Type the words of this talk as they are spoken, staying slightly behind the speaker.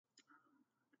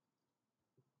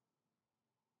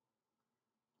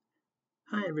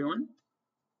Hi everyone,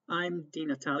 I'm Dean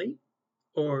Natali,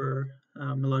 or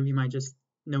a lot of you might just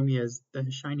know me as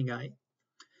the shiny guy.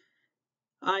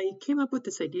 I came up with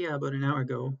this idea about an hour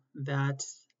ago that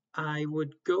I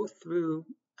would go through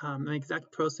an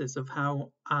exact process of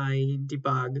how I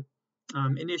debug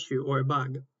an issue or a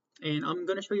bug, and I'm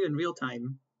going to show you in real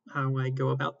time how I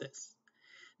go about this.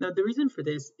 Now, the reason for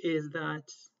this is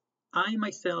that I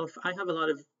myself, I have a lot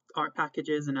of R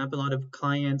packages and I have a lot of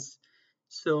clients,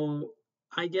 so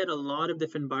I get a lot of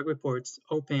different bug reports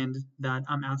opened that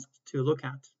I'm asked to look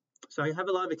at. So I have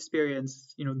a lot of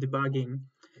experience, debugging,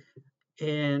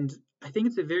 and I think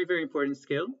it's a very, very important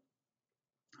skill.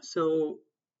 So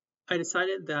I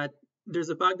decided that there's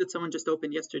a bug that someone just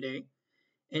opened yesterday,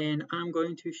 and I'm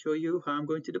going to show you how I'm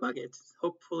going to debug it.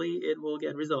 Hopefully it will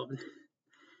get resolved.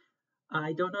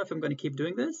 I don't know if I'm going to keep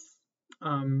doing this.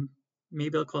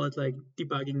 Maybe I'll call it like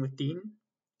debugging with Dean.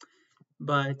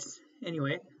 But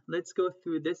anyway, let's go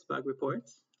through this bug report.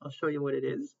 I'll show you what it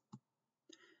is.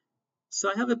 So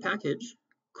I have a package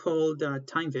called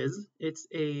timevis. It's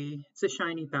a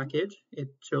Shiny package. It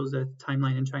shows a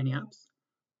timeline in Shiny apps.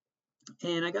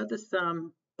 And I got this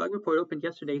bug report opened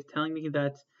yesterday telling me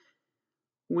that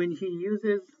when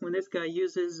this guy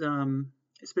uses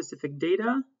specific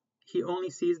data, he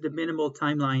only sees the minimal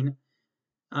timeline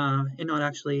and not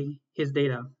actually his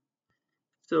data.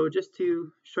 So just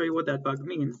to show you what that bug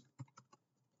means,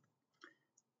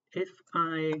 if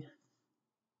I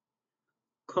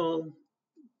call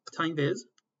timevis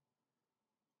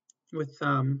with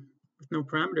no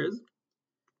parameters,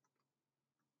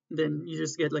 then you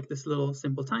just get like this little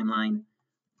simple timeline.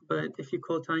 But if you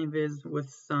call timevis with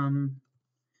some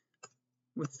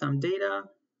data,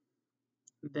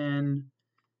 then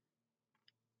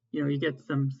you get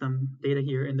some data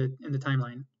here in the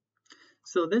timeline.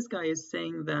 So this guy is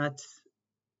saying that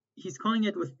he's calling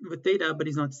it with data, but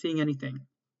he's not seeing anything.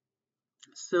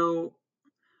 So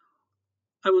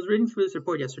I was reading through this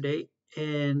report yesterday,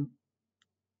 and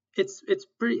it's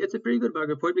a pretty good bug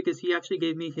report because he actually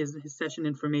gave me his session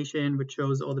information, which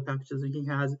shows all the packages that he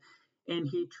has, and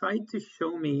he tried to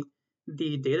show me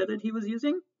the data that he was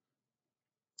using.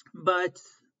 But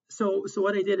so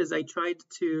what I did is I tried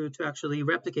to actually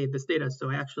replicate this data. So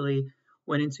I actually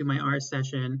went into my R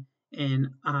session and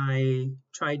I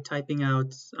tried typing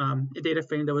out a data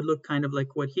frame that would look kind of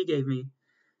like what he gave me,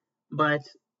 but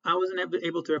I wasn't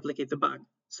able to replicate the bug.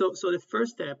 So the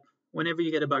first step, whenever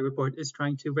you get a bug report, is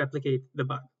trying to replicate the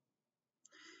bug.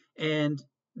 And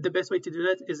the best way to do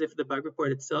that is if the bug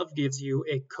report itself gives you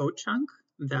a code chunk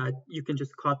that you can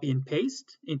just copy and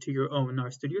paste into your own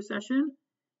RStudio session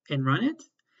and run it.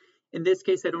 In this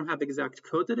case, I don't have exact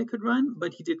code that I could run,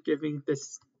 but he did give me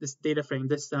this data frame,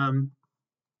 this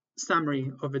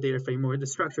summary of a data frame or the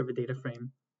structure of a data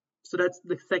frame. So that's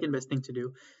the second best thing to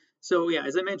do. So yeah,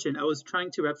 as I mentioned, I was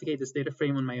trying to replicate this data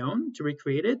frame on my own to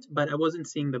recreate it, but I wasn't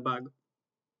seeing the bug.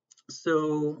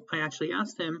 So I actually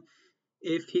asked him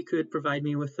if he could provide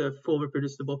me with a full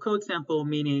reproducible code sample,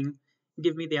 meaning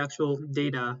give me the actual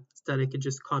data that I could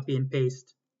just copy and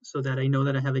paste so that I know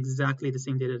that I have exactly the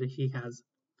same data that he has.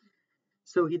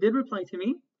 So he did reply to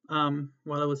me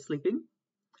while I was sleeping.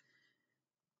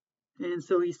 And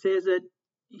so he says that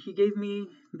he gave me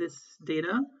this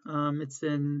data. It's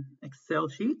an Excel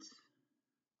sheet.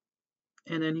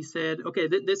 And then he said, okay,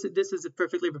 this is a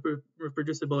perfectly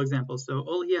reproducible example. So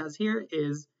all he has here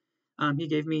is he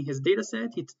gave me his data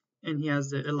set, and he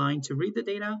has a line to read the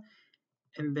data.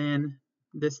 And then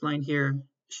this line here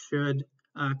should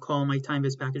call my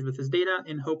timevis package with his data,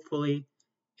 and hopefully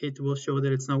it will show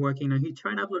that it's not working. Now, he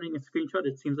tried uploading a screenshot.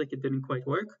 It seems like it didn't quite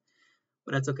work,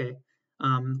 but that's okay.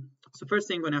 So first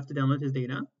thing, I'm going to have to download his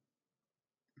data.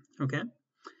 Okay.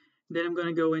 Then I'm going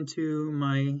to go into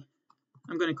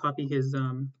I'm going to copy his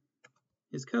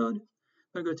code.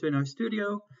 I'm going to go to an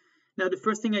RStudio. Now, the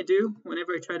first thing I do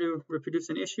whenever I try to reproduce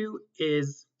an issue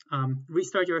is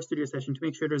restart your RStudio session to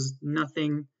make sure there's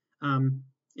nothing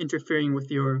interfering with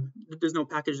there's no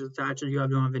packages attached, or you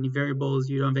don't have any variables,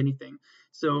 you don't have anything.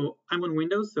 So I'm on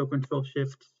Windows, so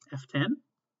Control-Shift-F10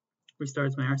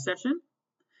 restarts my R session.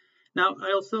 Now,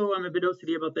 I'm a bit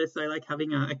OCD about this. I like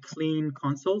having a clean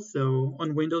console. So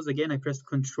on Windows, again, I press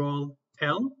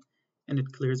Control-L, and it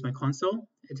clears my console.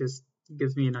 It just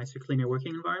gives me a nicer, cleaner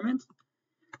working environment.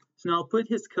 So now I'll put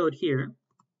his code here.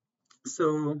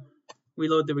 So we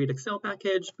load the read Excel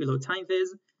package, we load timevis,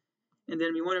 and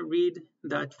then we want to read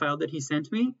that file that he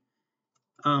sent me.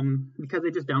 Because I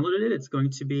just downloaded it, it's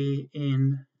going to be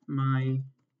in my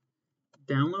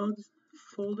downloads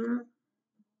folder.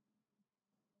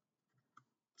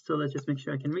 So let's just make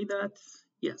sure I can read that.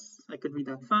 Yes, I could read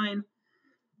that fine.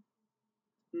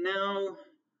 Now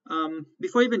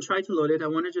Before I even try to load it, I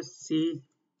want to just see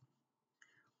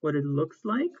what it looks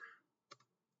like.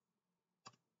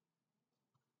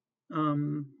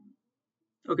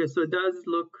 Okay, so it does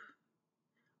look,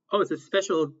 oh, it's a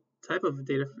special type of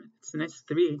data. It's an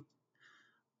S3.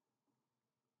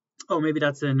 Oh, maybe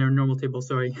that's a normal table,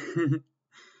 sorry.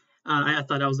 I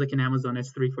thought I was looking at Amazon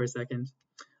S3 for a second.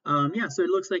 Yeah, so it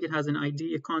looks like it has an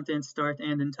ID, a content, start,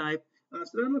 end, and type.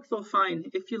 So that looks all fine.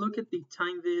 If you look at the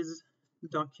timevis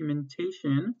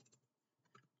documentation,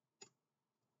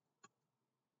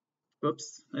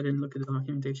 whoops, I didn't look at the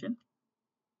documentation.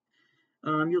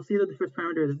 You'll see that the first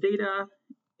parameter is data,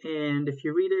 and if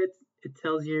you read it, it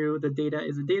tells you the data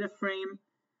is a data frame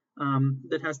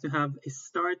that has to have a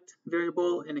start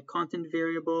variable and a content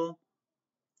variable.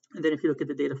 And then if you look at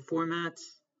the data format,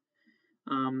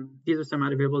 these are some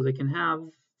other variables they can have: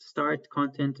 start,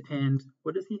 content, and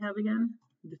what does he have again?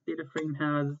 This data frame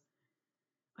has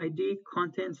ID,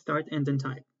 content, start, end, and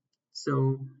type.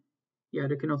 So yeah,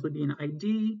 there can also be an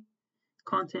ID,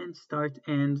 content, start,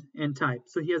 end, and type.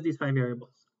 So he has these 5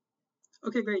 variables.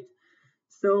 Okay, great.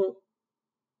 So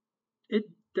it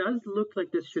does look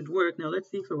like this should work. Now let's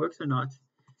see if it works or not.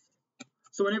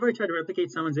 So whenever I try to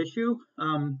replicate someone's issue,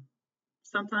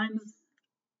 sometimes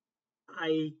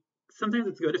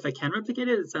it's good if I can replicate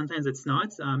it, and sometimes it's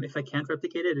not. If I can't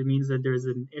replicate it, it means that there's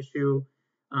an issue.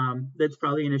 That's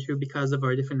probably an issue because of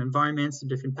our different environments,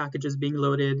 different packages being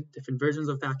loaded, different versions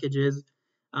of packages.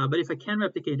 But if I can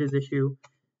replicate his issue,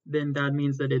 then that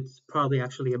means that it's probably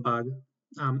actually a bug,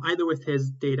 either with his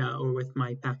data or with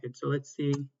my package. So let's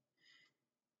see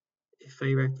if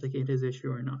I replicate his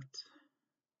issue or not.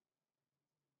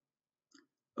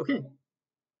 Okay,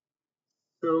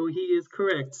 so he is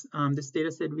correct. This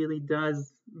data set really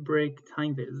does break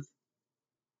timevis.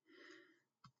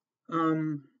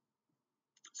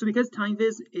 So because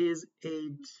timevis is a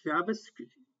JavaScript,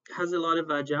 has a lot of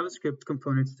JavaScript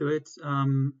components to it,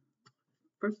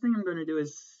 first thing I'm going to do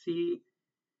is see if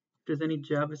there's any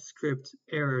JavaScript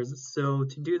errors. So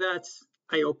to do that,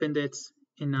 I opened it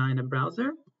in a browser,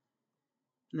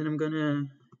 and then I'm going to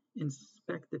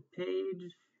inspect the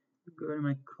page, go to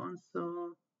my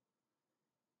console.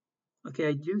 Okay,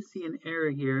 I do see an error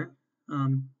here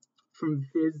from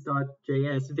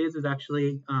viz.js. Viz is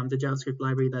actually the JavaScript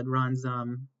library that runs,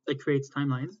 that creates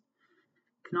timelines.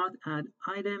 Cannot add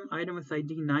item with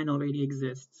ID 9 already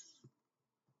exists.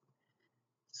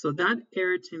 So that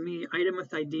error to me, item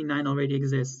with ID 9 already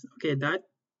exists. Okay, that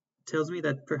tells me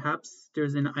that perhaps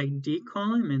there's an ID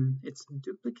column and it's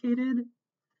duplicated.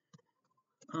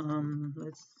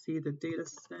 Let's see the data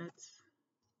set.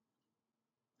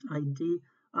 ID.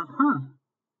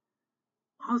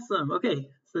 Awesome. Okay,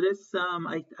 so this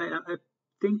I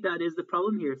think that is the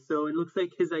problem here. So it looks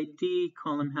like his ID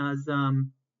column has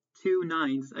 2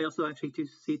 9s. I also actually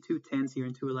see 2 10s here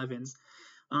and 2 11s.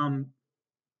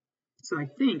 So I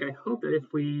hope that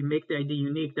if we make the ID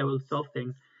unique, that will solve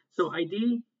things. So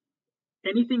ID,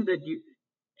 anything,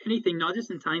 not just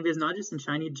in timevis, not just in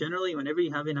Shiny, generally whenever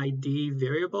you have an ID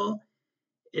variable,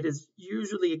 it is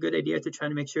usually a good idea to try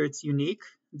to make sure it's unique.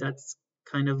 That's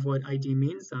kind of what ID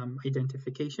means,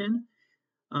 identification.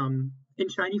 In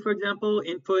Shiny, for example,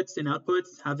 inputs and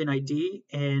outputs have an ID,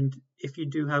 and if you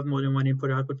do have more than one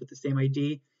input or output with the same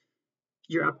ID,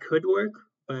 your app could work,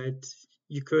 but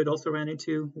you could also run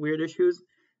into weird issues.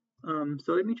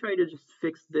 So let me try to just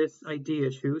fix this ID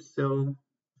issue. So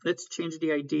let's change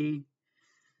the ID,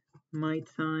 my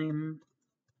time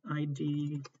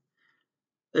ID.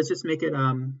 Let's just make it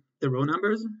the row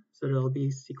numbers, so it'll be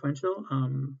sequential.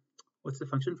 What's the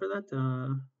function for that?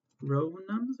 Row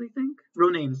nums, I think. Row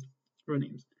names.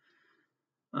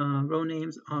 Row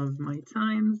names of my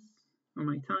times, or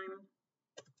my time.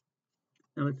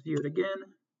 Now let's view it again.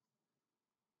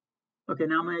 Okay,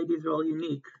 now my IDs are all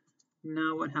unique.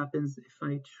 Now what happens if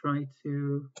I try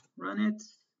to run it?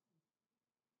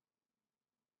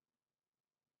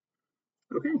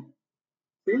 Okay,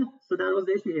 so yeah, so that was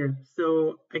the issue here.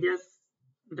 So I guess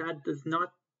that does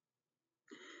not,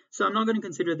 so I'm not going to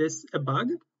consider this a bug.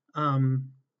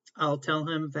 I'll tell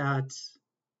him that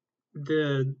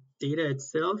the data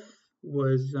itself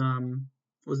was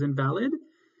invalid.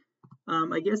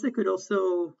 I guess I could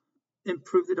also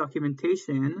improve the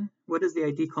documentation. What does the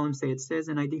ID column say? It says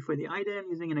an ID for the item.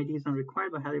 Using an ID is not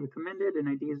required but highly recommended. An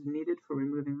ID is needed for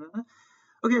removing the.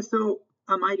 Okay, so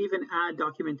I might even add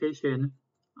documentation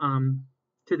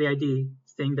to the ID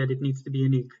saying that it needs to be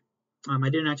unique. I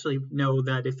didn't actually know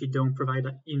that if you don't provide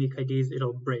unique IDs,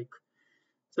 it'll break.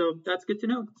 So that's good to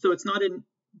know. So it's not a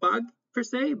bug per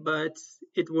se, but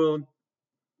it will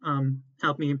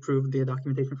help me improve the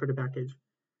documentation for the package.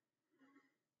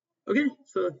 Okay,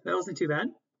 so that wasn't too bad.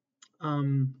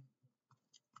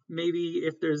 Maybe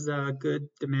if there's a good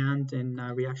demand and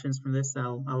reactions from this,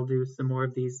 I'll do some more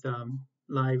of these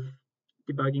live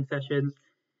debugging sessions.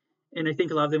 And I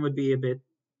think a lot of them would be a bit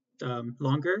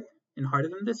longer and harder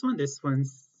than this one. This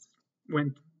one's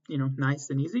went, nice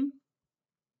and easy.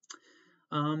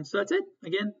 So that's it.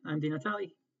 Again, I'm Di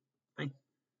Natale.